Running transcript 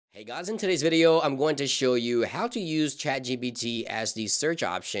Hey guys, in today's video, I'm going to show you how to use ChatGPT as the search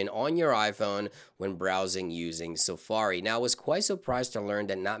option on your iPhone when browsing using Safari. Now, I was quite surprised to learn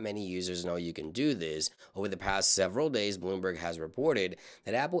that not many users know you can do this. Over the past several days, Bloomberg has reported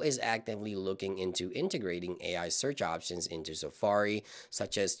that Apple is actively looking into integrating AI search options into Safari,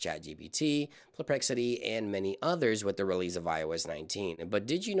 such as ChatGPT, Perplexity, and many others with the release of iOS 19. But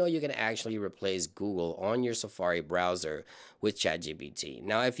did you know you can actually replace Google on your Safari browser with ChatGPT?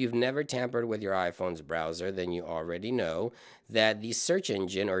 Now, if you've never tampered with your iPhone's browser, then you already know that the search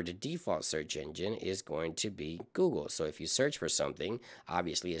engine or the default search engine is going to be Google. So if you search for something,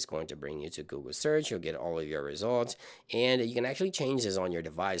 obviously it's going to bring you to Google search. You'll get all of your results, and you can actually change this on your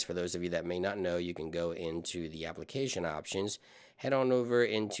device. For those of you that may not know, you can go into the application options, head on over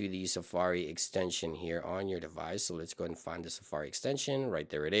into the Safari extension here on your device. So let's go ahead and find the Safari extension. Right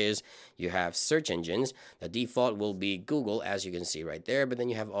there it is. You have search engines. The default will be Google, as you can see right there, but then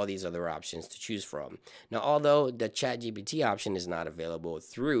you have all these other options to choose from. Now, although the ChatGPT option is not available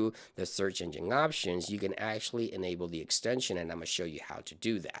through the search engine options, you can actually enable the extension, and I'm going to show you how to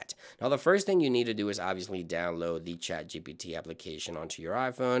do that. Now, the first thing you need to do is obviously download the ChatGPT application onto your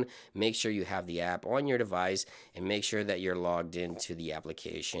iPhone. Make sure you have the app on your device, and make sure that you're logged into the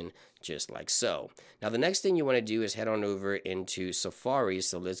application just like so. Now, the next thing you want to do is head on over into Safari.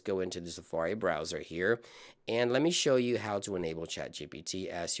 So let's go into the Safari browser here, and let me show you how to enable ChatGPT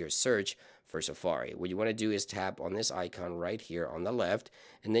as your search for Safari. What you want to do is tap on this icon right here on the left,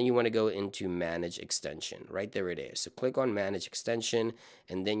 and then you want to go into Manage Extension. Right there it is. So click on Manage Extension,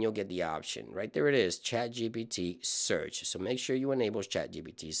 and then you'll get the option. Right there it is, ChatGPT Search. So make sure you enable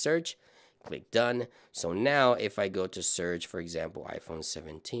ChatGPT Search. Click done. So now if I go to search, for example, iPhone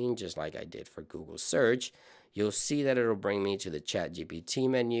 17, just like I did for Google search, you'll see that it'll bring me to the ChatGPT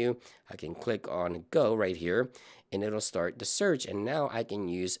menu. I can click on go right here, and it'll start the search. And now I can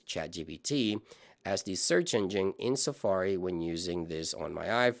use ChatGPT as the search engine in Safari when using this on my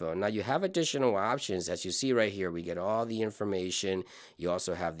iPhone. Now, you have additional options. As you see right here, we get all the information. You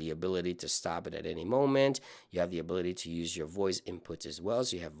also have the ability to stop it at any moment. You have the ability to use your voice inputs as well.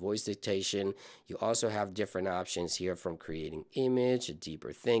 So you have voice dictation. You also have different options here, from creating image,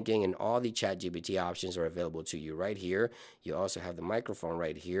 deeper thinking, and all the ChatGPT options are available to you right here. You also have the microphone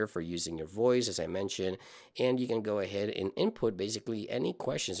right here for using your voice, as I mentioned, and you can go ahead and input basically any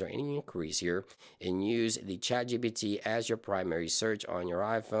questions or any inquiries here and use the ChatGPT as your primary search on your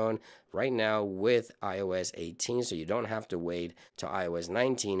iPhone right now with iOS 18, so you don't have to wait to iOS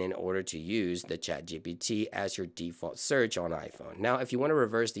 19 in order to use the ChatGPT as your default search on iPhone. Now, if you want to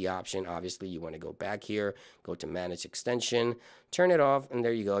reverse the option, obviously you want to go back here, go to Manage Extension, turn it off, and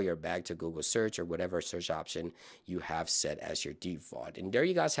there you go. You're back to Google search or whatever search option you have set as your default. And there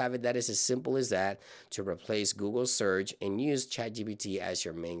you guys have it. That is as simple as that, to replace Google search and use ChatGPT as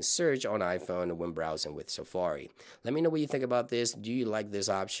your main search on iPhone when browsing with Safari. Let me know what you think about this. Do you like this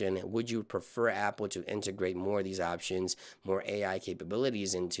option? Would you prefer Apple to integrate more of these options, more AI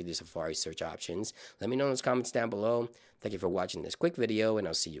capabilities into the Safari search options? Let me know in those comments down below. Thank you for watching this quick video, and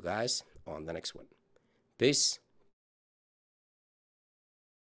I'll see you guys on the next one. Peace.